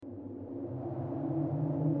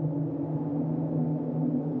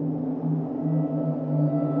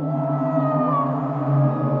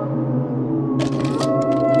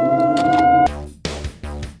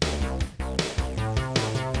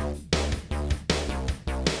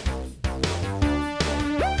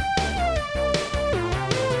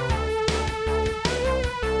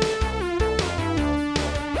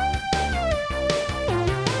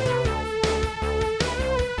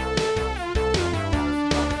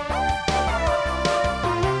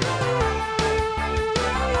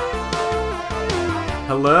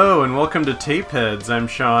Hello, and welcome to Tapeheads. I'm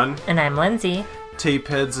Sean. And I'm Lyndsey.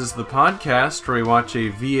 Tapeheads is the podcast where we watch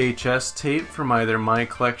a VHS tape from either my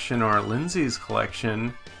collection or Lyndsey's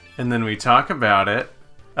collection, and then we talk about it.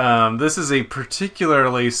 This is a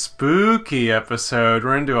particularly spooky episode.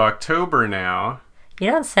 We're into October now.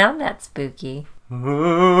 You don't sound that spooky.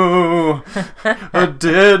 Oh, a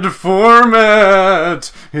dead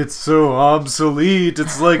format! It's so obsolete,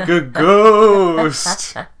 it's like a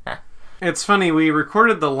ghost! It's funny, we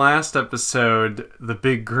recorded the last episode, The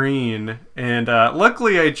Big Green, and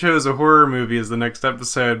luckily I chose a horror movie as the next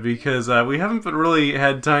episode because we haven't really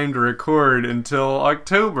had time to record until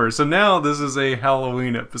October, so now this is a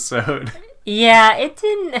Halloween episode. Yeah, it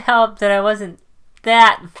didn't help that I wasn't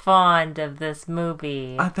that fond of this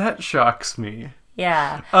movie. That shocks me.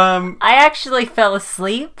 Yeah. I actually fell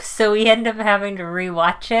asleep, so we ended up having to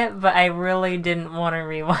rewatch it, but I really didn't want to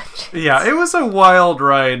rewatch it. Yeah, it was a wild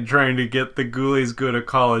ride trying to get the Ghoulies Go to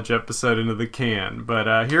College episode into the can.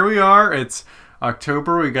 But here we are. It's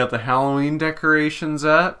October. We got the Halloween decorations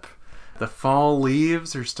up. The fall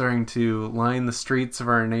leaves are starting to line the streets of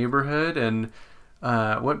our neighborhood. And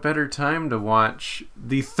what better time to watch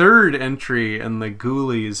the third entry in the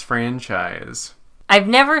Ghoulies franchise? I've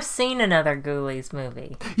never seen another Ghoulies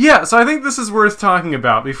movie. Yeah, so I think this is worth talking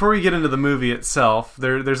about. Before we get into the movie itself,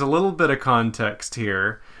 there's a little bit of context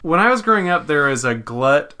here. When I was growing up, there was a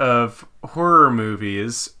glut of horror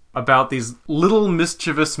movies about these little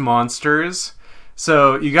mischievous monsters.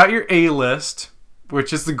 So you got your A-list,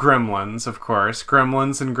 which is the Gremlins, of course.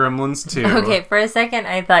 Gremlins and Gremlins 2. Okay, for a second,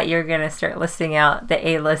 I thought you were going to start listing out the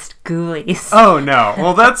A-list Ghoulies. Oh, no.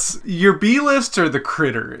 Well, that's your B-list are the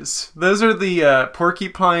Critters. Those are the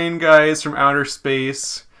porcupine guys from outer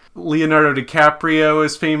space. Leonardo DiCaprio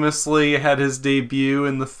has famously had his debut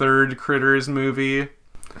in the third Critters movie.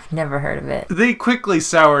 I've never heard of it. They quickly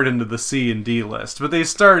soured into the C and D list, but they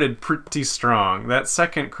started pretty strong. That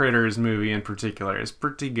second Critters movie in particular is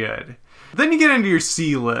pretty good. Then you get into your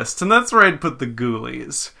C list, and that's where I'd put the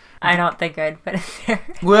Ghoulies. I don't think I'd put it there.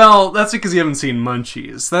 Well, that's because you haven't seen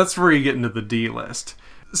Munchies. That's where you get into the D list.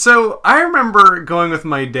 So, I remember going with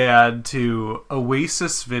my dad to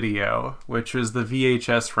Oasis Video, which was the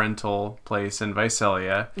VHS rental place in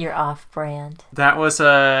Visalia. You're off-brand. That was,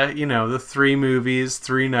 the 3 movies,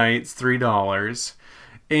 3 nights, $3.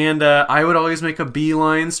 And I would always make a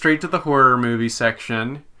beeline straight to the horror movie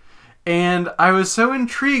section. And I was so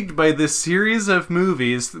intrigued by this series of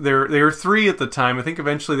movies. There were 3 at the time. I think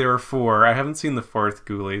eventually there were 4. I haven't seen the 4th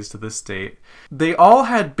Ghoulies to this date. They all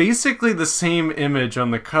had basically the same image on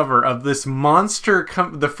the cover of this monster.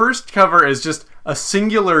 The first cover is just a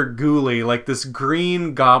singular ghoulie, like this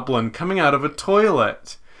green goblin coming out of a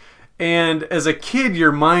toilet. And as a kid,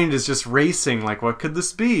 your mind is just racing, like, what could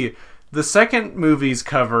this be? The second movie's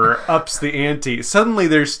cover ups the ante. Suddenly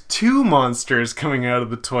there's 2 monsters coming out of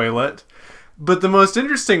the toilet. But the most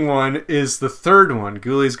interesting one is the third one,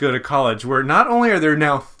 Ghoulies Go to College, where not only are there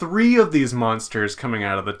now 3 of these monsters coming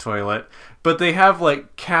out of the toilet, but they have,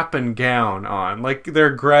 like, cap and gown on. Like,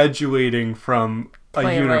 they're graduating from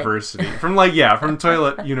a university. From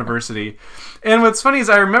Toilet University. And what's funny is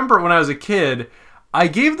I remember when I was a kid, I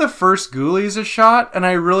gave the first Ghoulies a shot, and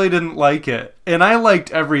I really didn't like it. And I liked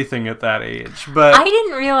everything at that age. But I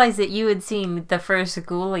didn't realize that you had seen the first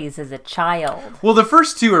Ghoulies as a child. Well, the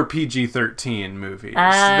first 2 are PG-13 movies.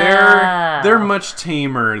 Oh. They're much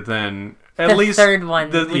tamer than at least the third one,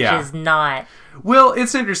 which is not. Well,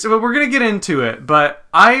 it's interesting. But we're going to get into it. But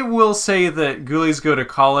I will say that Ghoulies Go to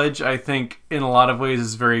College, I think, in a lot of ways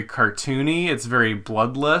is very cartoony. It's very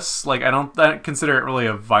bloodless. Like, I don't consider it really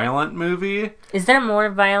a violent movie. Is there more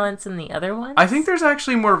violence in the other ones? I think there's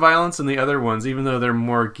actually more violence in the other ones, even though they're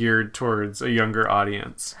more geared towards a younger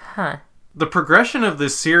audience. Huh. The progression of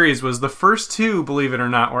this series was the first 2, believe it or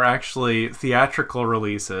not, were actually theatrical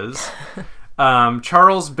releases.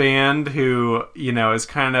 Charles Band, who, is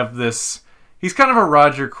kind of this... He's kind of a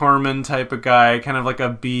Roger Corman type of guy, kind of like a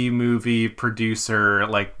B-movie producer,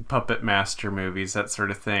 like Puppet Master movies, that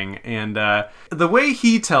sort of thing. And the way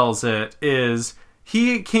he tells it is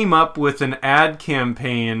he came up with an ad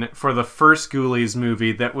campaign for the first Ghoulies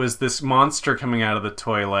movie that was this monster coming out of the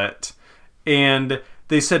toilet. And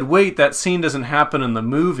they said, wait, that scene doesn't happen in the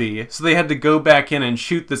movie. So they had to go back in and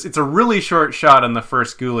shoot this. It's a really short shot in the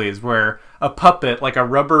first Ghoulies where a puppet, like a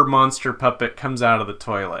rubber monster puppet, comes out of the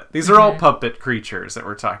toilet. These are all puppet creatures that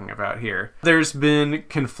we're talking about here. There's been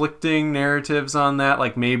conflicting narratives on that,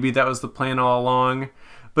 like maybe that was the plan all along.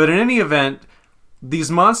 But in any event,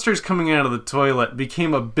 these monsters coming out of the toilet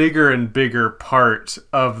became a bigger and bigger part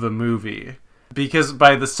of the movie. Because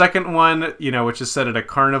by the second one, which is set at a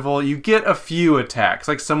carnival, you get a few attacks.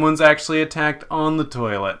 Like someone's actually attacked on the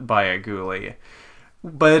toilet by a ghoulie.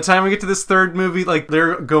 By the time we get to this third movie, like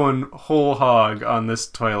they're going whole hog on this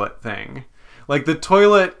toilet thing. Like the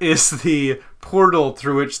toilet is the portal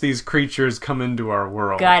through which these creatures come into our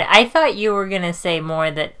world. God, I thought you were going to say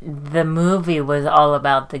more that the movie was all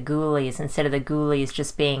about the ghoulies instead of the ghoulies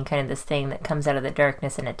just being kind of this thing that comes out of the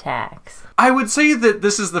darkness and attacks. I would say that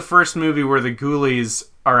this is the first movie where the ghoulies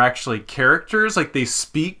are actually characters. Like they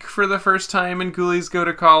speak for the first time in Ghoulies Go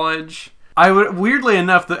to College. I would, weirdly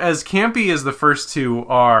enough, as campy as the first two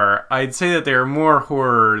are, I'd say that they're more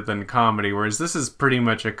horror than comedy, whereas this is pretty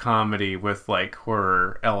much a comedy with, like,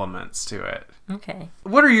 horror elements to it. Okay.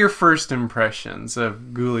 What are your first impressions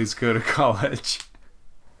of Ghoulies Go to College?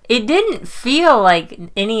 It didn't feel like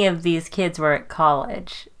any of these kids were at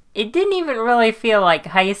college. It didn't even really feel like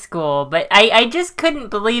high school, but I just couldn't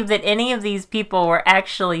believe that any of these people were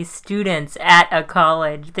actually students at a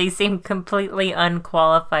college. They seemed completely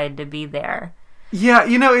unqualified to be there. Yeah,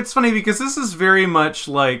 it's funny because this is very much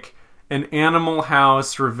like an Animal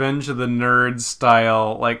House, Revenge of the Nerds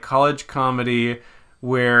style, like college comedy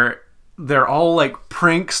where they're all like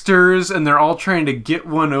pranksters and they're all trying to get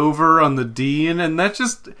one over on the dean. And that's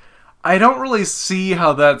just, I don't really see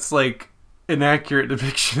how that's like an accurate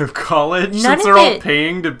depiction of college since they're all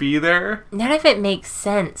paying to be there. None of it makes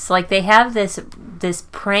sense. Like they have this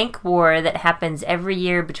prank war that happens every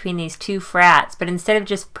year between these two frats, but instead of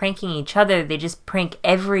just pranking each other, they just prank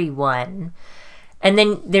everyone. And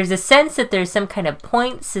then there's a sense that there's some kind of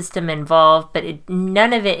point system involved, but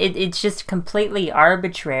none of it's just completely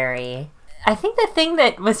arbitrary. I think the thing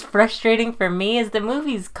that was frustrating for me is the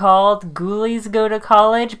movie's called Ghoulies Go to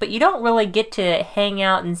College, but you don't really get to hang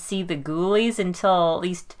out and see the ghoulies until at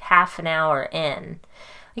least half an hour in.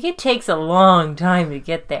 Like, it takes a long time to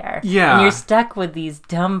get there. Yeah. And you're stuck with these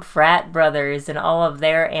dumb frat brothers and all of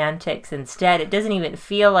their antics instead. It doesn't even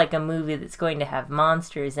feel like a movie that's going to have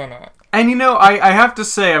monsters in it. And I have to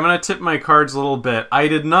say, I'm going to tip my cards a little bit. I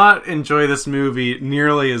did not enjoy this movie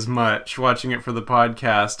nearly as much watching it for the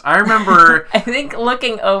podcast. I remember... I think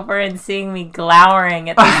looking over and seeing me glowering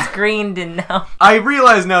at the screen didn't help. I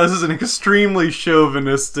realize now this is an extremely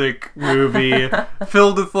chauvinistic movie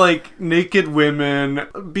filled with, like, naked women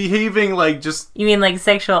behaving like just... You mean like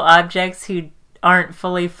sexual objects who aren't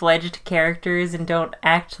fully fledged characters and don't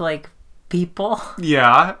act like people?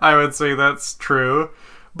 Yeah, I would say that's true.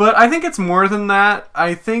 But I think it's more than that.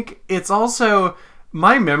 I think it's also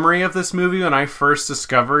my memory of this movie when I first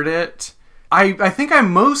discovered it. I think I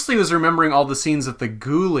mostly was remembering all the scenes with the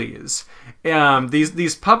ghoulies.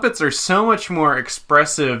 These puppets are so much more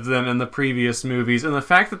expressive than in the previous movies. And the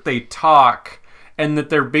fact that they talk and that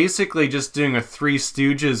they're basically just doing a Three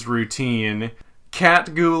Stooges routine. Cat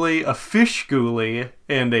ghoulie, a fish ghoulie,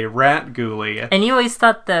 and a rat ghoulie. And you always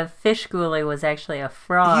thought the fish ghoulie was actually a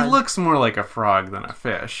frog. He looks more like a frog than a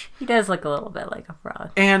fish. He does look a little bit like a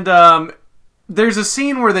frog. And there's a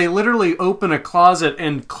scene where they literally open a closet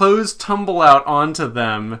and clothes tumble out onto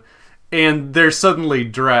them, and they're suddenly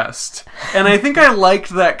dressed. And I think I liked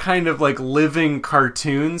that kind of like living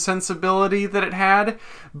cartoon sensibility that it had.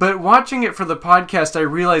 But watching it for the podcast, I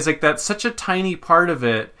realized like that's such a tiny part of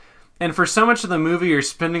it. And for so much of the movie, you're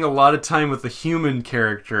spending a lot of time with the human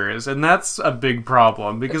characters. And that's a big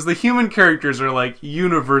problem, because the human characters are, like,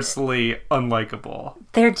 universally unlikable.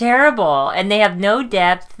 They're terrible, and they have no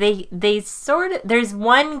depth. They sort of... There's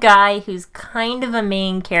one guy who's kind of a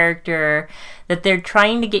main character that they're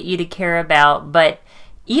trying to get you to care about, but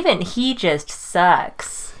even he just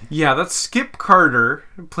sucks. Yeah, that's Skip Carter,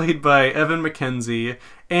 played by Evan McKenzie.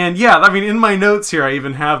 And yeah, I mean, in my notes here, I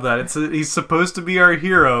even have that. He's supposed to be our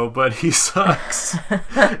hero, but he sucks.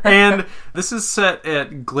 And this is set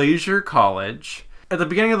at Glacier College. At the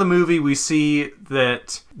beginning of the movie, we see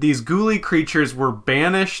that these ghoulie creatures were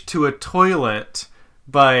banished to a toilet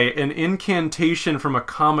by an incantation from a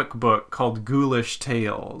comic book called Ghoulish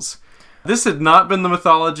Tales. This had not been the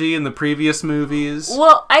mythology in the previous movies.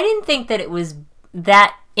 Well, I didn't think that it was...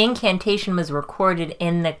 That incantation was recorded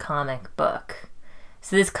in the comic book.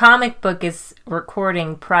 So this comic book is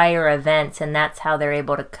recording prior events, and that's how they're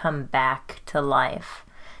able to come back to life.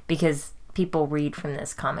 Because people read from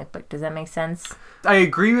this comic book. Does that make sense? I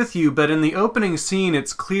agree with you, but in the opening scene,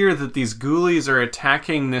 it's clear that these ghoulies are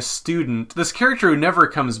attacking this student. This character who never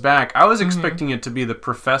comes back. I was expecting it to be the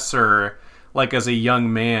professor, like as a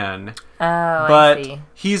young man. Oh, but I see.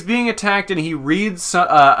 He's being attacked, and he reads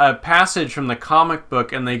a passage from the comic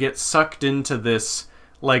book, and they get sucked into this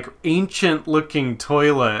like ancient looking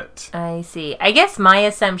toilet. I see. I guess my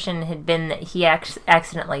assumption had been that he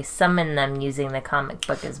accidentally summoned them using the comic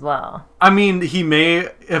book as well. I mean, he may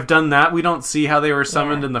have done that. We don't see how they were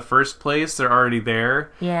summoned in the first place. They're already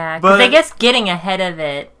there. Yeah, because I guess getting ahead of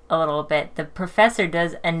it a little bit, the professor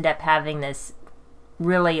does end up having this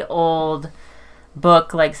really old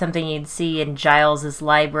book, like something you'd see in Giles's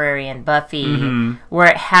library in Buffy, where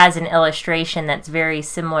it has an illustration that's very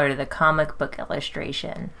similar to the comic book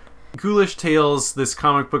illustration. Ghoulish Tales, this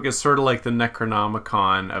comic book, is sort of like the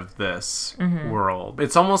Necronomicon of this world.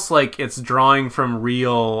 It's almost like it's drawing from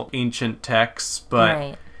real ancient texts, but...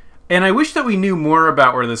 Right. And I wish that we knew more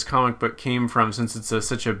about where this comic book came from, since it's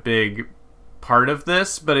such a big part of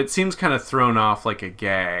this, but it seems kind of thrown off like a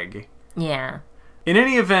gag. Yeah. In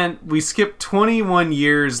any event, we skip 21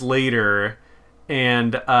 years later,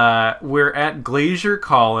 and we're at Glacier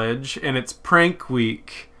College, and it's prank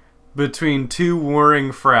week between two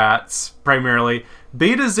warring frats, primarily.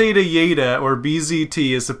 Beta Zeta Yeta, or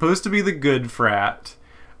BZT, is supposed to be the good frat.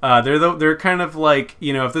 They're kind of like,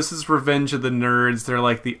 you know, if this is Revenge of the Nerds, they're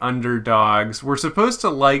like the underdogs. We're supposed to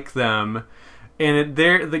like them. And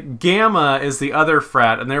the Gamma is the other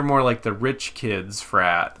frat, and they're more like the rich kids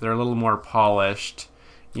frat. They're a little more polished,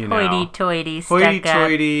 you know. Hoity-toity,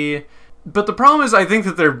 Hoity-toity. But the problem is, I think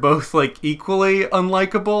that they're both, like, equally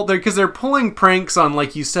unlikable. Because they're pulling pranks on,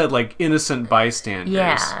 like you said, like, innocent bystanders.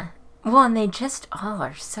 Yeah. Well, and they just all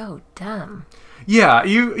are so dumb. Yeah,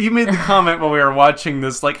 you made the comment while we were watching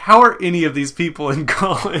this, like, how are any of these people in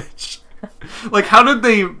college? Like, how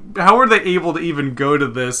were they able to even go to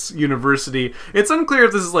this university? It's unclear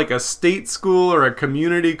if this is like a state school or a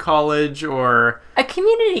community college or... A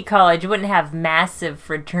community college wouldn't have massive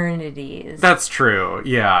fraternities. That's true,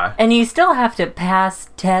 yeah. And you still have to pass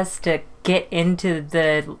tests to get into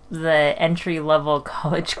the entry-level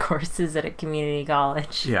college courses at a community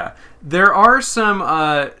college. Yeah. There are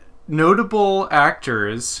some notable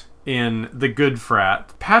actors in The Good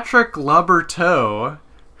Frat. Patrick Labyorteaux,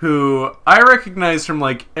 who I recognize from,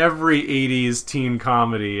 like, every 80s teen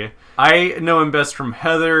comedy. I know him best from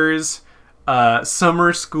Heathers,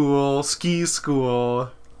 Summer School, Ski School.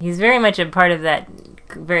 He's very much a part of that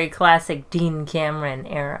very classic Dean Cameron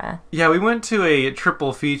era. Yeah, we went to a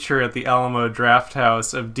triple feature at the Alamo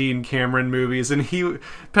Drafthouse of Dean Cameron movies, and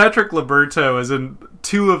Patrick Labyorteaux is in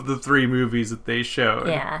 2 of the 3 movies that they showed.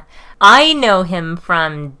 Yeah. I know him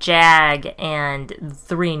from Jag and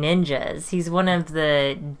Three Ninjas. He's one of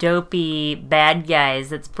the dopey bad guys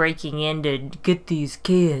that's breaking in to get these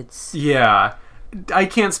kids. Yeah. I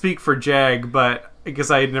can't speak for Jag, but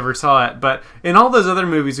because I never saw it, but in all those other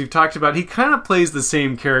movies we've talked about, he kind of plays the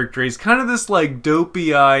same character. He's kind of this, like,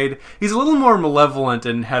 dopey-eyed... He's a little more malevolent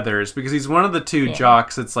in Heathers, because he's one of the 2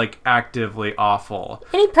 jocks that's, like, actively awful.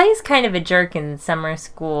 And he plays kind of a jerk in Summer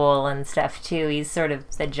School and stuff, too. He's sort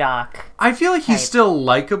of the jock. I feel like he's still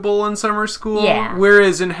likable in Summer School, yeah.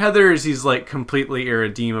 Whereas in Heathers, he's, like, completely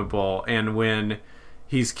irredeemable, and when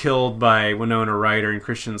he's killed by Winona Ryder and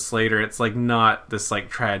Christian Slater, it's, like, not this, like,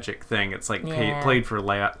 tragic thing. It's, like, played for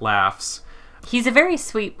laughs. He's a very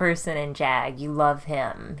sweet person in Jag. You love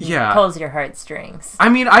him. He Yeah. pulls your heartstrings. I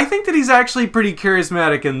mean, I think that he's actually pretty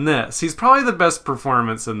charismatic in this. He's probably the best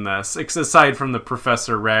performance in this, aside from the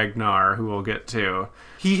Professor Ragnar, who we'll get to.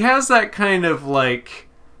 He has that kind of, like,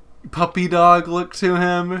 puppy dog look to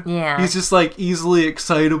him. Yeah. He's just, like, easily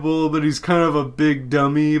excitable, but he's kind of a big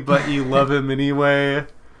dummy, but you love him anyway.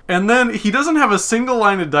 And then he doesn't have a single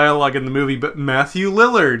line of dialogue in the movie, but Matthew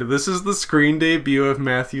Lillard. This is the screen debut of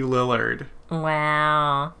Matthew Lillard.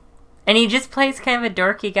 Wow. And he just plays kind of a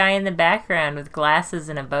dorky guy in the background with glasses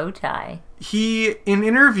and a bow tie. In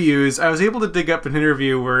interviews, I was able to dig up an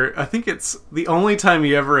interview where I think it's the only time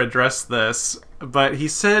he ever addressed this, but he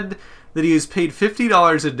said that he was paid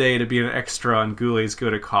 $50 a day to be an extra on Ghoulies Go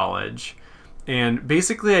to College. And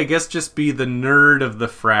basically, I guess, just be the nerd of the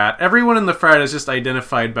frat. Everyone in the frat is just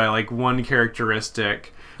identified by, like, one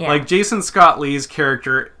characteristic. Yeah. Like, Jason Scott Lee's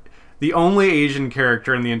character, the only Asian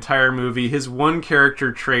character in the entire movie, his one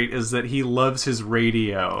character trait is that he loves his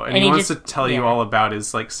radio. And he wants to tell you all about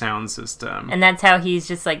his, like, sound system. And that's how he's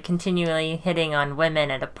just, like, continually hitting on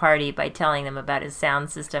women at a party by telling them about his sound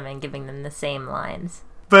system and giving them the same lines.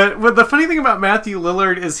 But what the funny thing about Matthew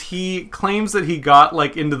Lillard is he claims that he got,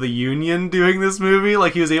 like, into the union doing this movie.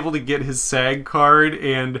 Like, he was able to get his SAG card,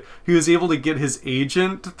 and he was able to get his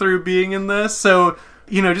agent through being in this. So,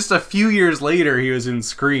 you know, just a few years later, he was in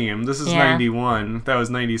Scream. This is 91. That was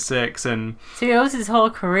 96. And so he owes his whole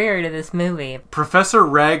career to this movie. Professor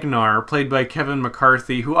Ragnar, played by Kevin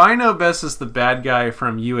McCarthy, who I know best as the bad guy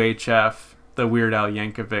from UHF. the Weird Al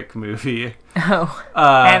Yankovic movie. Oh,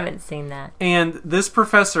 I haven't seen that. And this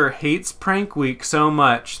professor hates Prank Week so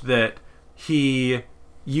much that he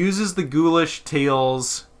uses the Ghoulish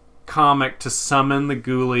Tales comic to summon the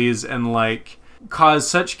Ghoulies and, like, cause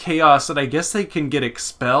such chaos that I guess they can get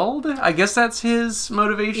expelled. I guess that's his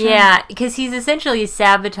motivation. Yeah, because he's essentially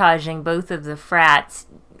sabotaging both of the frats,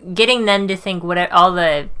 getting them to think all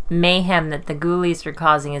the mayhem that the Ghoulies are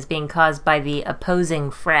causing is being caused by the opposing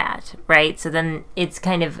frat, right? So then it's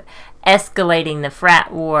kind of escalating the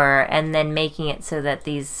frat war and then making it so that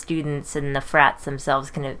these students and the frats themselves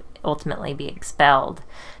can ultimately be expelled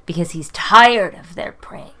because he's tired of their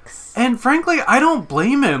pranks. And frankly, I don't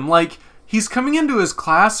blame him. Like, he's coming into his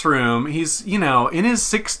classroom. He's, in his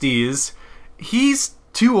 60s. He's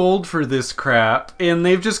too old for this crap. And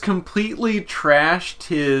they've just completely trashed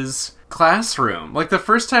his classroom. Like, the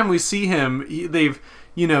first time we see him, they've,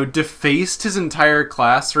 defaced his entire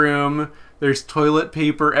classroom. There's toilet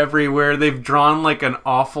paper everywhere. They've drawn, like, an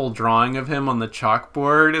awful drawing of him on the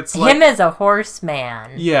chalkboard. It's like him as a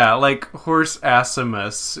horseman. Yeah, like Horse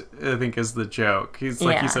Asimus, I think, is the joke. He's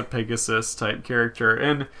a Pegasus type character.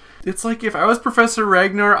 And it's like, if I was Professor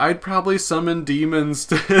Ragnar, I'd probably summon demons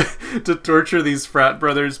to torture these frat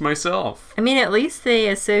brothers myself. I mean, at least they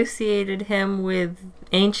associated him with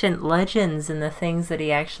ancient legends and the things that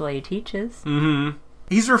he actually teaches. Mm-hmm.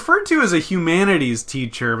 He's referred to as a humanities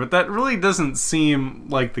teacher, but that really doesn't seem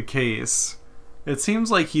like the case. It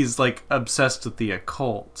seems like he's, like, obsessed with the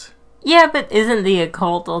occult. Yeah, but isn't the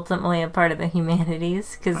occult ultimately a part of the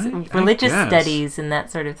humanities? Because religious studies and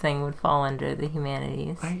that sort of thing would fall under the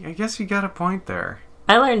humanities. I guess you got a point there.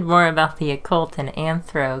 I learned more about the occult in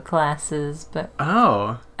anthro classes, but...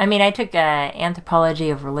 Oh. I mean, I took anthropology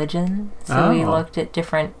of religion, so we looked at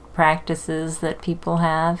different practices that people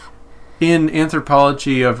have. In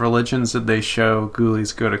anthropology of religions, did they show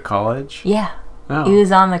Ghoulies Go to College? Yeah. Oh. It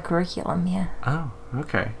was on the curriculum, yeah. Oh,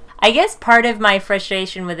 okay. I guess part of my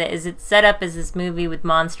frustration with it is it's set up as this movie with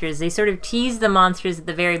monsters. They sort of tease the monsters at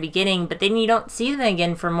the very beginning, but then you don't see them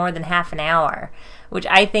again for more than half an hour, which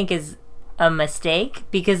I think is a mistake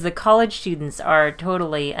because the college students are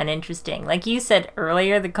totally uninteresting. Like you said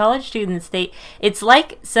earlier, the college students, it's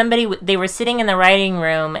like they were sitting in the writing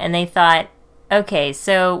room and they thought, okay,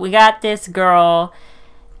 so we got this girl.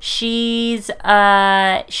 She's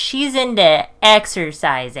into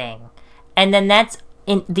exercising, and then that's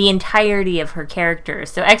in the entirety of her character.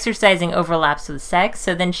 So exercising overlaps with sex.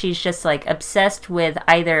 So then she's just like obsessed with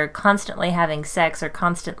either constantly having sex or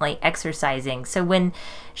constantly exercising. So when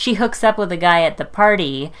she hooks up with a guy at the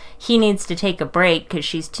party, he needs to take a break because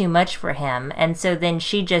she's too much for him, and so then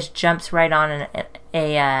she just jumps right on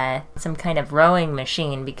some kind of rowing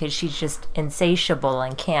machine because she's just insatiable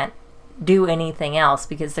and can't do anything else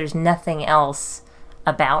because there's nothing else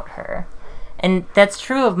about her. And that's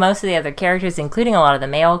true of most of the other characters, including a lot of the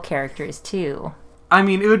male characters too. I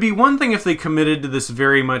mean, it would be one thing if they committed to this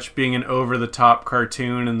very much being an over-the-top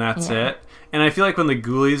cartoon and that's it. And I feel like when the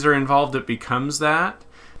Ghoulies are involved, it becomes that.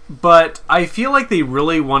 But I feel like they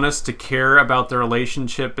really want us to care about the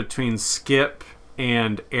relationship between Skip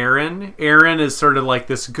and Erin. Erin is sort of like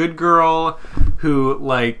this good girl who,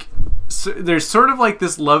 like, there's sort of like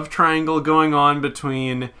this love triangle going on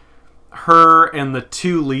between her and the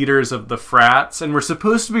two leaders of the frats, and we're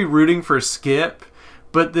supposed to be rooting for Skip,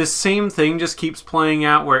 but this same thing just keeps playing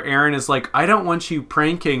out where Erin is like, I don't want you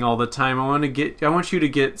pranking all the time. I want you to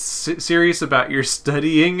get serious about your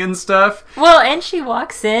studying and stuff. Well, and she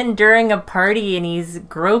walks in during a party and he's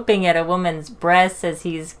groping at a woman's breasts as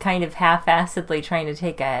he's kind of half-assedly trying to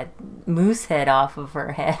take a moose head off of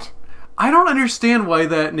her head. I don't understand why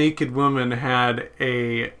that naked woman had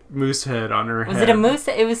a moose head on her head. Was it a moose?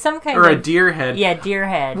 It was some kind of... Or a deer head. Yeah, deer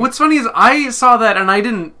head. What's funny is I saw that and I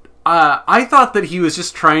didn't... I thought that he was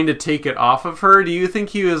just trying to take it off of her. Do you think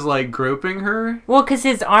he was, like, groping her? Well, because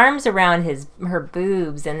his arm's around her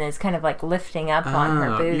boobs and is kind of, like, lifting up on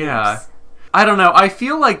her boobs. Yeah. I don't know. I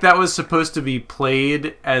feel like that was supposed to be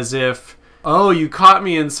played as if, oh, you caught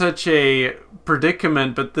me in such a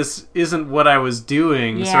predicament, but this isn't what I was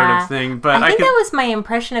doing, sort of thing. But I think that was my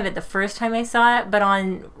impression of it the first time I saw it, but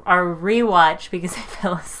on our rewatch, because I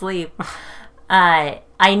fell asleep,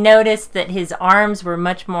 I noticed that his arms were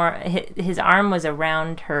much more... His arm was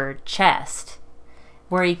around her chest,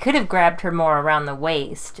 where he could have grabbed her more around the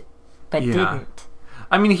waist, but didn't.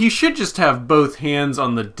 I mean, he should just have both hands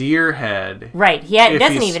on the deer head. Right. He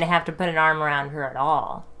doesn't even have to put an arm around her at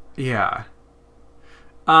all. Yeah.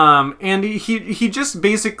 And he just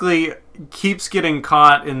basically keeps getting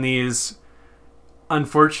caught in these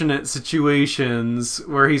unfortunate situations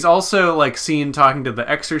where he's also like seen talking to the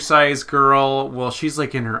exercise girl while she's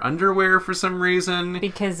like in her underwear for some reason.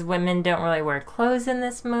 Because women don't really wear clothes in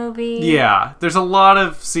this movie. Yeah, there's a lot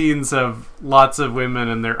of scenes of lots of women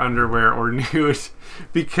in their underwear or nude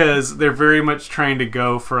because they're very much trying to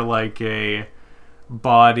go for like a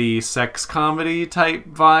body sex comedy type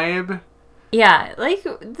vibe. Yeah, like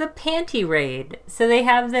the panty raid. So they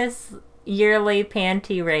have this yearly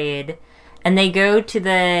panty raid. And they go to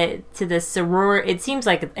the sorority. It seems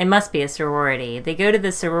like it must be a sorority. They go to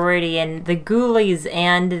the sorority, and the Ghoulies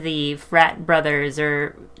and the frat brothers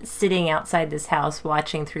are sitting outside this house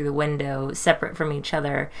watching through the window, separate from each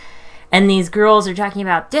other. And these girls are talking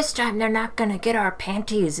about, this time they're not going to get our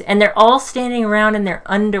panties. And they're all standing around in their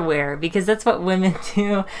underwear, because that's what women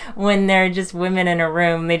do when they're just women in a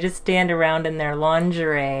room. They just stand around in their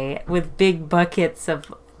lingerie with big buckets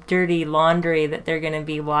of dirty laundry that they're going to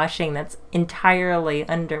be washing that's entirely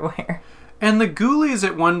underwear. And the Ghoulies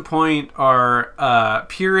at one point are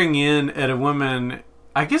peering in at a woman,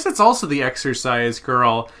 I guess it's also the exercise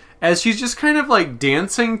girl, as she's just kind of like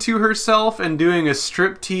dancing to herself and doing a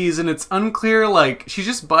striptease, and it's unclear, like, she's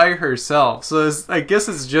just by herself. So I guess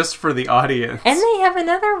it's just for the audience. And they have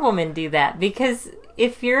another woman do that, because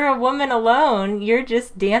if you're a woman alone, you're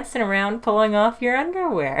just dancing around pulling off your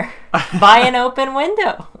underwear by an open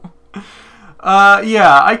window.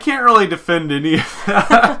 Yeah, I can't really defend any of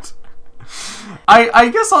that. I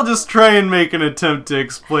guess I'll just try and make an attempt to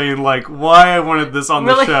explain, like, why I wanted this on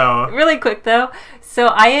the show. Really quick, though. So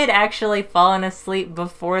I had actually fallen asleep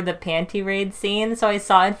before the panty raid scene, so I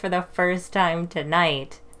saw it for the first time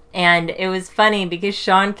tonight. And it was funny because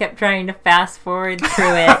Sean kept trying to fast forward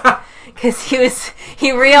through it because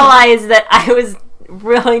he realized that I was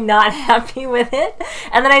really not happy with it.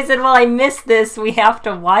 And then I said, well, I missed this. We have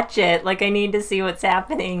to watch it. Like, I need to see what's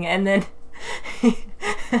happening. And then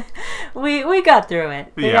we got through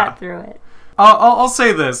it. We got through it. I'll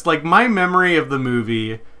say this. Like, my memory of the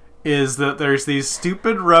movie is that there's these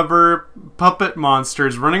stupid rubber puppet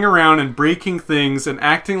monsters running around and breaking things and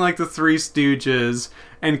acting like the Three Stooges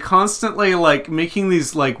and constantly, like, making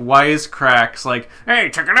these, like, wisecracks, like,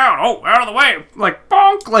 hey, check it out, oh, out of the way, like,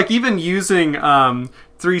 bonk, like, even using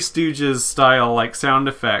Three Stooges style, like, sound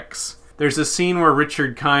effects. There's a scene where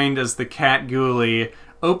Richard Kind, as the cat ghoulie,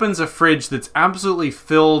 opens a fridge that's absolutely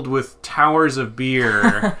filled with towers of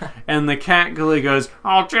beer, and the cat ghoulie goes,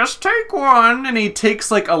 I'll just take one, and he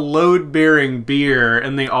takes like a load-bearing beer,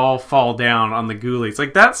 and they all fall down on the ghoulies.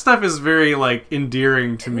 Like, that stuff is very, like,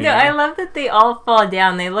 endearing to me. No, I love that they all fall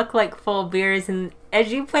down. They look like full beers, and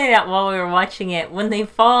as you pointed out while we were watching it, when they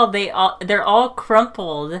fall, they're all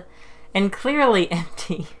crumpled and clearly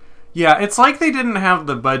empty. Yeah, it's like they didn't have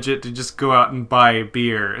the budget to just go out and buy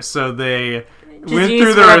beer, so they went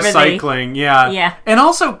through the recycling. Yeah. And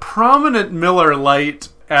also prominent Miller Lite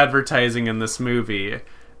advertising in this movie.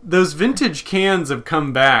 Those vintage cans have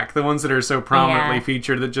come back, the ones that are so prominently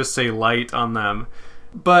featured that just say Light on them.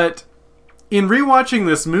 But in rewatching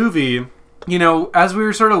this movie, you know, as we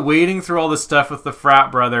were sort of wading through all this stuff with the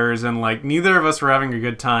frat brothers, and like neither of us were having a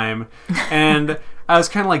good time, and I was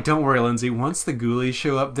kind of like, don't worry, Lyndsey, once the Ghoulies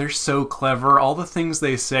show up, they're so clever. All the things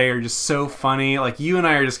they say are just so funny. Like, you and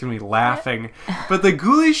I are just going to be laughing. But the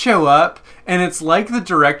Ghoulies show up, and it's like the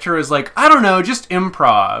director is like, I don't know, just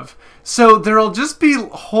improv. So there'll just be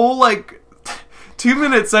whole, like,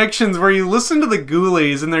 2-minute sections where you listen to the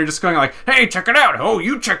Ghoulies and they're just going like, hey, check it out. Oh,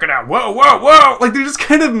 you check it out. Whoa, whoa, whoa. Like, they're just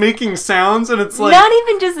kind of making sounds, and it's like... Not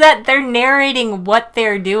even just that, they're narrating what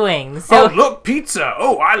they're doing. So, oh, look, pizza.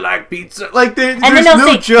 Oh, I like pizza. Like, there's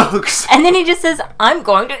no jokes. And then he just says, I'm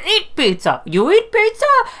going to eat pizza. You eat pizza?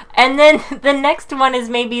 And then the next one is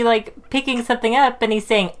maybe, like, picking something up, and he's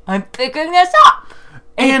saying, I'm picking this up.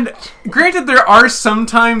 And granted, there are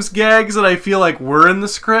sometimes gags that I feel like were in the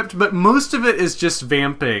script, but most of it is just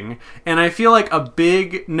vamping. And I feel like a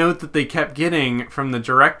big note that they kept getting from the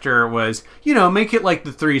director was, you know, make it like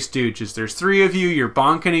the Three Stooges. There's three of you, you're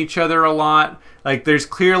bonking each other a lot. Like, there's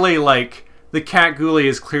clearly, like, the cat ghoulie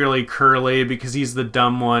is clearly Curly because he's the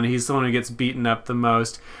dumb one. He's the one who gets beaten up the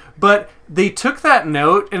most. But they took that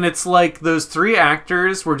note, and it's like those three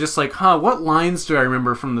actors were just like, what lines do I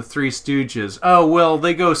remember from the Three Stooges? Oh, well,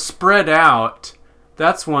 they go spread out.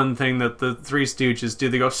 That's one thing that the Three Stooges do.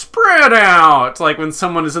 They go spread out, like when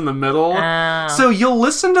someone is in the middle. Oh. So you'll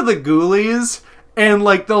listen to the Ghoulies, and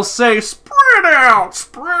like they'll say, spread out,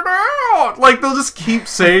 spread out. Like, they'll just keep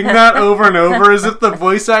saying that over and over as if the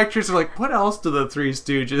voice actors are like, what else do the Three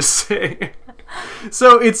Stooges say?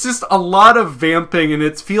 So it's just a lot of vamping, and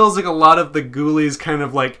it feels like a lot of the Ghoulies kind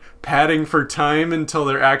of like padding for time until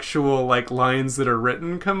their actual like lines that are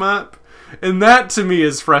written come up. And that, to me,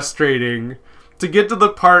 is frustrating. To get to the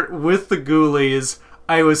part with the Ghoulies,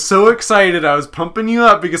 I was so excited, I was pumping you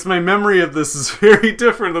up, because my memory of this is very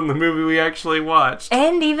different than the movie we actually watched.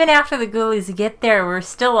 And even after the Ghoulies get there, we're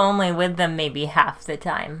still only with them maybe half the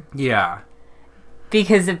time. Yeah.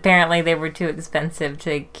 Because apparently they were too expensive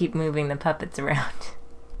to keep moving the puppets around.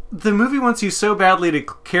 The movie wants you so badly to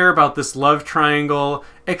care about this love triangle,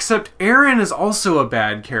 except Aaron is also a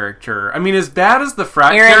bad character. I mean, as bad as the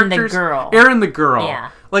frat characters... Aaron the girl.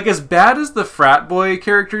 Yeah. Like, as bad as the frat boy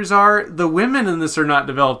characters are, the women in this are not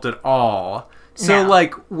developed at all. So,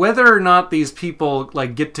 like, whether or not these people,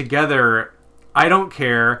 like, get together, I don't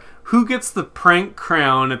care. Who gets the prank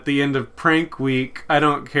crown at the end of prank week, I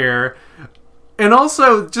don't care. And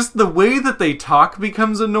also, just the way that they talk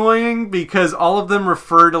becomes annoying, because all of them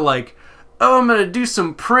refer to, like, oh, I'm gonna do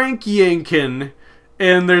some prank yanking.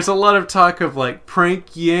 And there's a lot of talk of, like,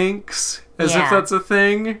 prank yanks, as if that's a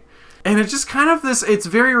thing. And it's just kind of this, it's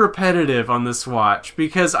very repetitive on this watch,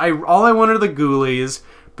 because all I want are the Ghoulies,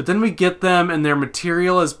 but then we get them and their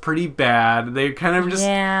material is pretty bad. They kind of just,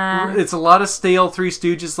 it's a lot of stale Three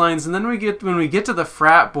Stooges lines, and then when we get to the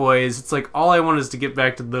frat boys, it's like, all I want is to get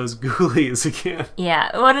back to those Ghoulies again. Yeah,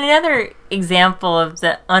 well, another example of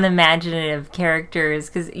the unimaginative characters,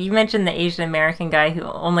 because you mentioned the Asian American guy who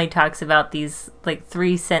only talks about these, like,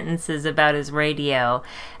 3 sentences about his radio,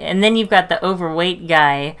 and then you've got the overweight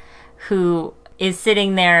guy who is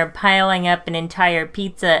sitting there piling up an entire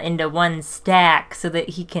pizza into one stack so that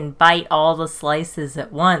he can bite all the slices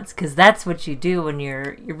at once, because that's what you do when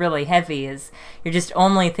you're really heavy, is you're just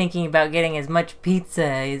only thinking about getting as much pizza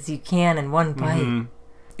as you can in one bite. Mm-hmm.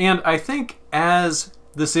 And I think, as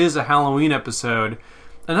this is a Halloween episode,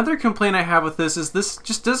 another complaint I have with this is this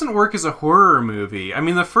just doesn't work as a horror movie. I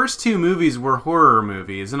mean, the first 2 movies were horror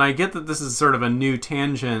movies, and I get that this is sort of a new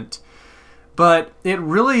tangent, but it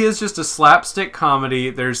really is just a slapstick comedy.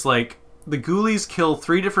 There's, like, the Ghoulies kill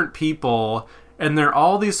 3 different people, and they're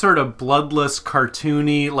all these sort of bloodless,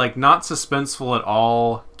 cartoony, like, not suspenseful at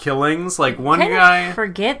all killings. Like, one guy...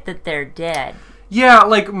 forget that they're dead. Yeah,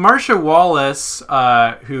 like Marsha Wallace,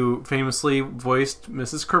 who famously voiced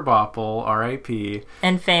Mrs. Krabappel, R.I.P.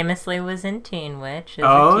 And famously was in Teen Witch as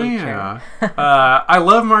a teacher. Yeah. I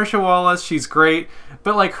love Marsha Wallace. She's great.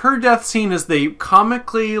 But, like, her death scene is they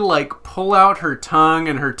comically, like, pull out her tongue,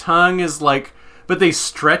 and her tongue is, like... But they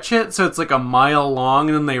stretch it so it's, like, a mile long,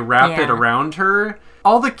 and then they wrap it around her.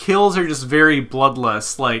 All the kills are just very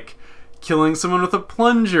bloodless, like... killing someone with a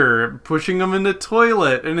plunger, pushing them in the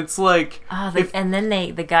toilet, and it's like... and then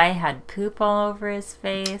the guy had poop all over his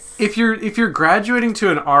face. If you're graduating to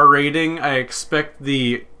an R rating, I expect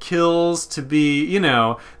the kills to be, you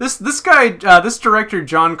know... This director,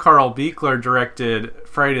 John Carl Buechler, directed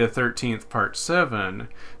Friday the 13th Part 7,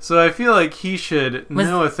 so I feel like he should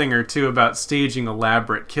know a thing or two about staging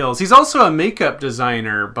elaborate kills. He's also a makeup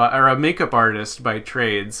designer, or a makeup artist by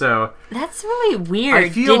trade, so... That's really weird. I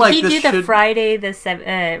feel like Did he do the Friday the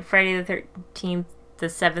 13th, the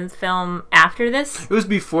 7th film after this? It was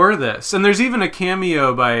before this, and there's even a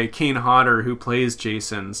cameo by Kane Hodder, who plays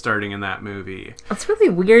Jason, starting in that movie. It's really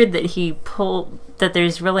weird that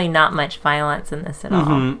there's really not much violence in this at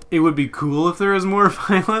all. It would be cool if there was more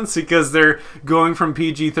violence, because they're going from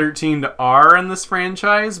PG-13 to R in this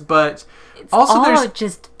franchise, but it's also there's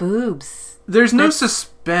just boobs. There's no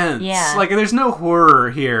suspense. Yeah. Like, there's no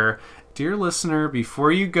horror here. Dear listener,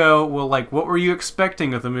 before you go, what were you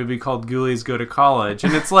expecting with a movie called Ghoulies Go to College?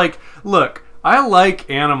 And it's like, look, I like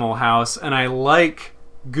Animal House, and I like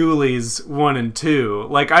Ghoulies 1 and 2.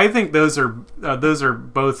 Like, I think those are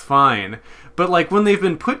both fine. But, like, when they've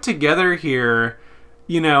been put together here,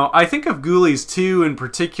 you know, I think of Ghoulies 2 in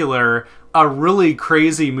particular, a really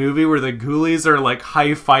crazy movie where the Ghoulies are, like,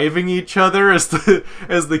 high-fiving each other as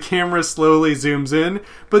the camera slowly zooms in.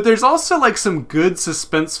 But there's also, like, some good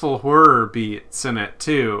suspenseful horror beats in it,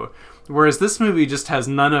 too. Whereas this movie just has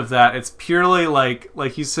none of that. It's purely,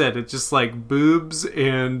 like you said, it's just, like, boobs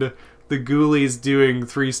and the Ghoulies doing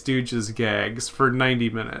Three Stooges gags for 90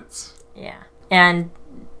 minutes. Yeah. And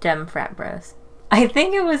dumb frat bros. I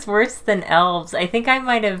think it was worse than Elves. I think I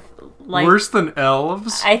might have liked... Worse than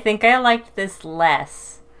Elves? I think I liked this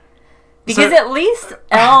less. Because at least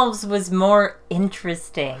Elves was more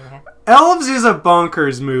interesting. Elves is a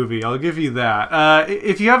bonkers movie, I'll give you that.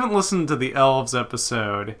 If you haven't listened to the Elves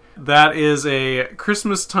episode, that is a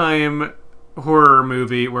Christmas time horror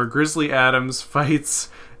movie where Grizzly Adams fights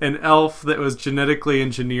an elf that was genetically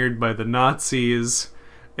engineered by the Nazis.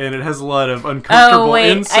 And it has a lot of uncomfortable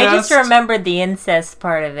incest. I just remembered the incest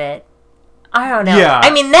part of it. I don't know. Yeah.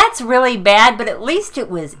 I mean, that's really bad, but at least it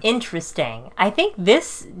was interesting. I think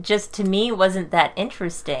this, just to me, wasn't that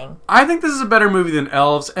interesting. I think this is a better movie than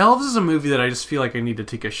Elves. Elves is a movie that I just feel like I need to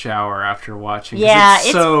take a shower after watching. Yeah,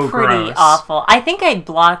 it's so pretty gross. awful. I think I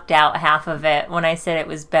blocked out half of it when I said it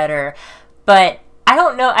was better, but I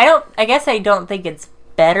don't know. I guess I don't think it's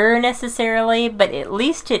better necessarily, but at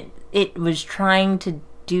least it was trying to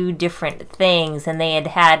do different things, and they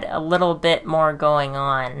had a little bit more going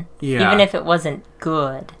on, even if it wasn't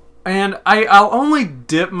good. And I'll only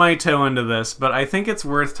dip my toe into this, but I think it's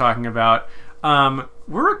worth talking about.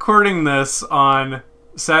 We're recording this on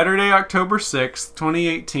Saturday, October 6th,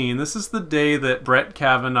 2018. This is the day that Brett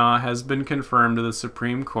Kavanaugh has been confirmed to the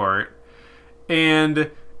Supreme Court. And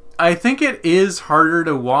I think it is harder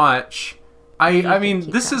to watch. I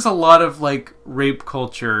mean, this is a lot of, like, rape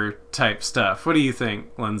culture type stuff. What do you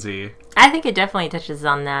think, Lyndsey? I think it definitely touches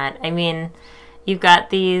on that. I mean, you've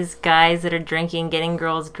got these guys that are drinking, getting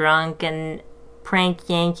girls drunk, and prank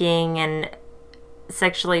yanking and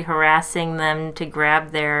sexually harassing them to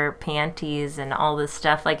grab their panties and all this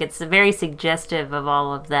stuff. Like, it's very suggestive of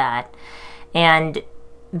all of that. And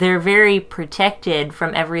they're very protected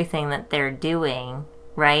from everything that they're doing.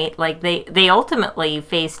 Right? Like, they ultimately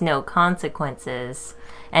face no consequences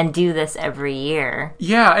and do this every year.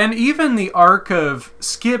 Yeah, and even the arc of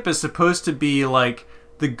Skip is supposed to be, like,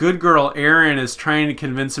 the good girl Erin is trying to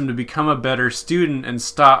convince him to become a better student and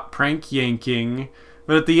stop prank yanking.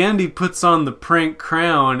 But at the end, he puts on the prank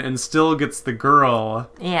crown and still gets the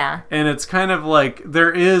girl. Yeah. And it's kind of like,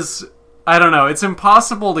 there is... I don't know. It's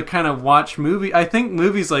impossible to kind of watch I think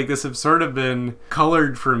movies like this have sort of been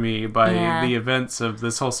colored for me by the events of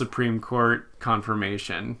this whole Supreme Court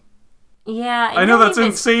confirmation. Yeah. I know that's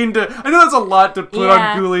insane I know that's a lot to put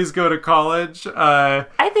on Ghoulies Go to College. I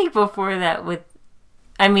think before that with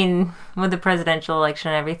the presidential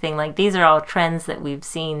election and everything, like, these are all trends that we've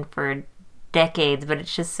seen for decades, but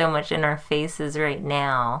it's just so much in our faces right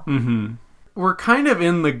now. Mm-hmm. We're kind of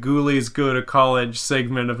in the Ghoulies Go to College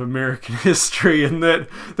segment of American history in that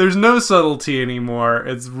there's no subtlety anymore.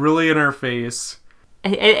 It's really in our face.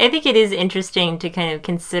 I think it is interesting to kind of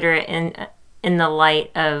consider it in the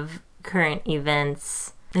light of current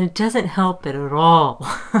events. And it doesn't help it at all.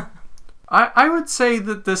 I would say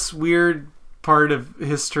that this weird part of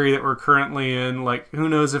history that we're currently in, like, who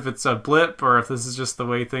knows if it's a blip or if this is just the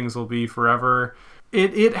way things will be forever.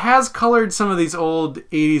 It has colored some of these old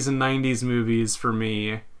 80s and 90s movies for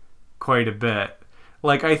me quite a bit.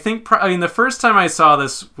 Like, I think, the first time I saw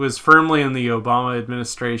this was firmly in the Obama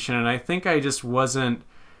administration, and I think I just wasn't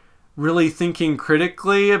really thinking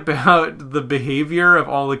critically about the behavior of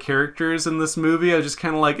all the characters in this movie. I was just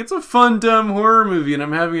kind of like, it's a fun, dumb horror movie, and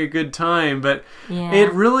I'm having a good time. But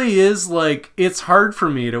it really is, like, it's hard for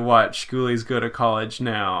me to watch Ghoulies Go to College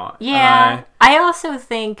now. Yeah, I also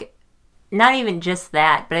think... Not even just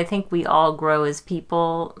that, but I think we all grow as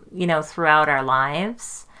people, throughout our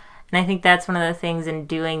lives. And I think that's one of the things in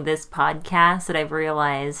doing this podcast that I've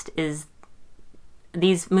realized is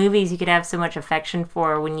these movies you could have so much affection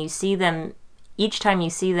for. When you see them, each time you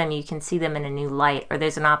see them, you can see them in a new light, or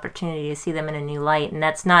there's an opportunity to see them in a new light. And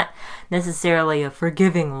that's not necessarily a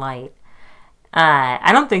forgiving light.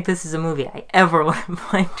 I don't think this is a movie I ever would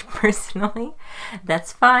have liked personally.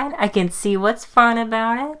 That's fine. I can see what's fun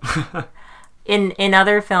about it. In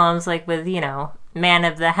other films, like with, Man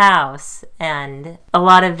of the House and a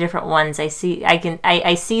lot of different ones, I see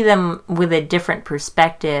them with a different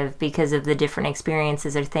perspective because of the different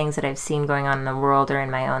experiences or things that I've seen going on in the world or in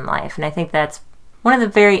my own life. And I think that's one of the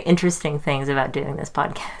very interesting things about doing this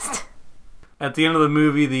podcast. At the end of the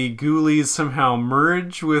movie, the Ghoulies somehow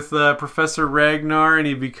merge with Professor Ragnar, and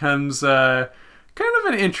he becomes kind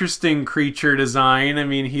of an interesting creature design. I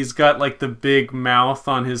mean, he's got, like, the big mouth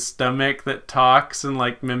on his stomach that talks and,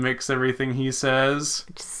 like, mimics everything he says.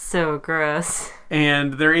 It's so gross.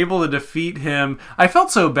 And they're able to defeat him. I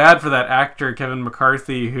felt so bad for that actor, Kevin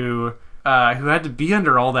McCarthy, who had to be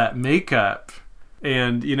under all that makeup.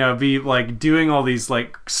 And, be, like, doing all these,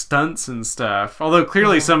 like, stunts and stuff. Although,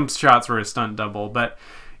 clearly some shots were a stunt double. But,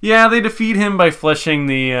 yeah, they defeat him by flushing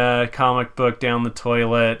the comic book down the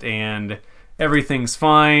toilet. And everything's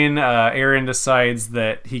fine. Erin decides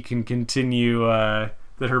that he can continue...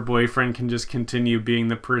 that her boyfriend can just continue being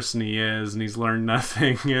the person he is. And he's learned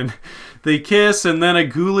nothing. And they kiss. And then a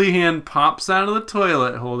ghoulie hand pops out of the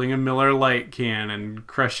toilet holding a Miller Lite can and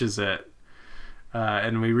crushes it.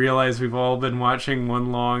 And we realize we've all been watching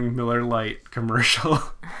one long Miller Lite commercial.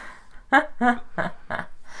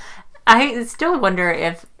 I still wonder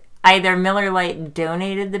if either Miller Lite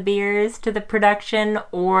donated the beers to the production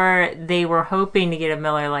or they were hoping to get a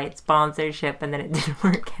Miller Lite sponsorship and then it didn't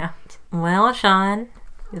work out. Well, Sean,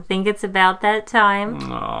 I think it's about that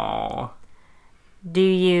time. Oh. Do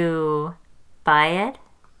you buy it,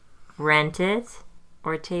 rent it,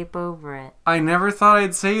 or tape over it? I never thought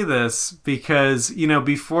I'd say this because,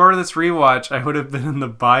 before this rewatch, I would have been in the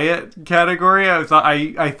buy it category. I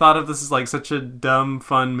thought of this as like such a dumb,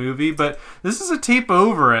 fun movie, but this is a tape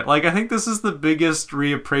over it. Like, I think this is the biggest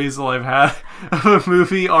reappraisal I've had of a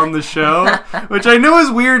movie on the show, which I know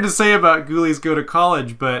is weird to say about Ghoulies Go to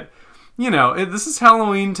College, but, this is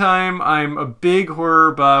Halloween time. I'm a big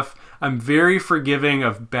horror buff. I'm very forgiving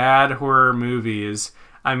of bad horror movies.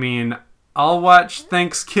 I mean, I'll watch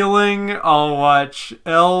Thanksgiving, I'll watch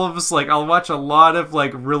Elves, I'll watch a lot of,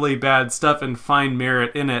 really bad stuff and find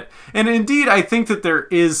merit in it. And indeed, I think that there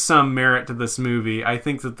is some merit to this movie. I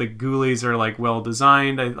think that the Ghoulies are,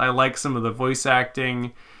 well-designed. I like some of the voice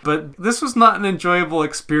acting. But this was not an enjoyable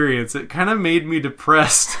experience. It kind of made me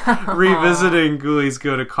depressed revisiting Ghoulies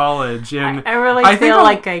Go to College. And I really feel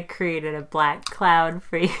like I created a black cloud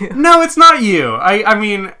for you. No, it's not you.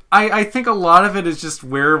 I think a lot of it is just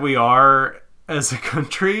where we are as a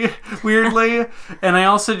country, weirdly. And I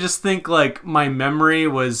also just think, my memory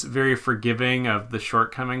was very forgiving of the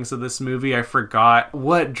shortcomings of this movie. I forgot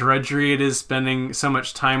what drudgery it is spending so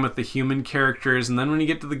much time with the human characters. And then when you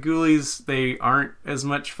get to the Ghoulies, they aren't as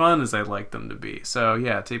much fun as I'd like them to be. So,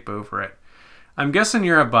 yeah, tape over it. I'm guessing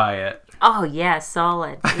you're a buy it. Oh, yeah,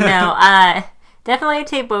 solid. Definitely a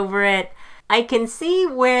tape over it. I can see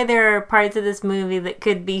where there are parts of this movie that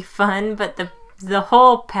could be fun, but the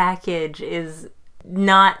whole package is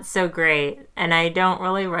not so great, and I don't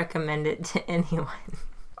really recommend it to anyone.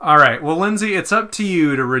 All right, well, Lyndsey, it's up to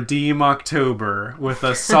you to redeem October with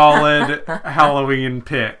a solid Halloween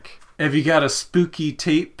pick. Have you got a spooky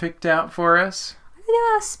tape picked out for us? I don't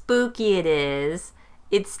know how spooky it is.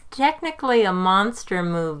 It's technically a monster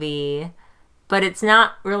movie, but it's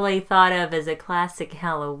not really thought of as a classic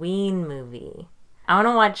Halloween movie. I want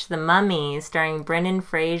to watch The Mummy starring Brendan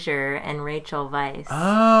Fraser and Rachel Weisz.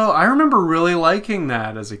 Oh, I remember really liking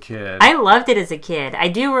that as a kid. I loved it as a kid. I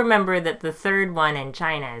do remember that the third one in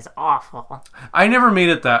China is awful. I never made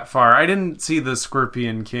it that far. I didn't see the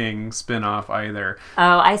Scorpion King spin-off either.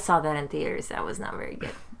 Oh, I saw that in theaters. That was not very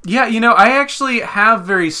good. Yeah, I actually have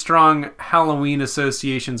very strong Halloween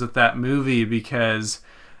associations with that movie because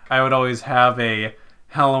I would always have a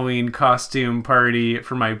Halloween costume party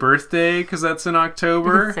for my birthday because that's in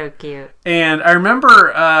October. That's so cute. And I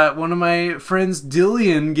remember one of my friends,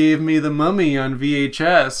 Dillian, gave me The Mummy on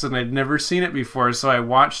VHS, and I'd never seen it before, so I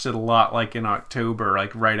watched it a lot, in October,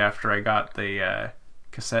 right after I got the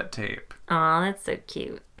cassette tape. Aw, that's so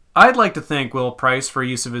cute. I'd like to thank Will Price for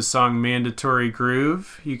use of his song Mandatory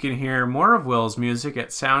Groove. You can hear more of Will's music at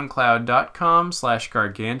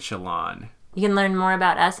soundcloud.com/gargantuan. You can learn more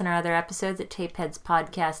about us and our other episodes at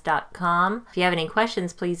tapeheadspodcast.com. If you have any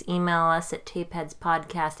questions, please email us at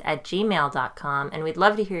tapeheadspodcast@gmail.com. And we'd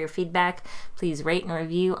love to hear your feedback. Please rate and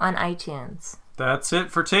review on iTunes. That's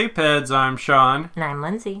it for Tapeheads. I'm Sean. And I'm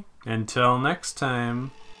Lyndsey. Until next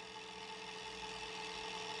time.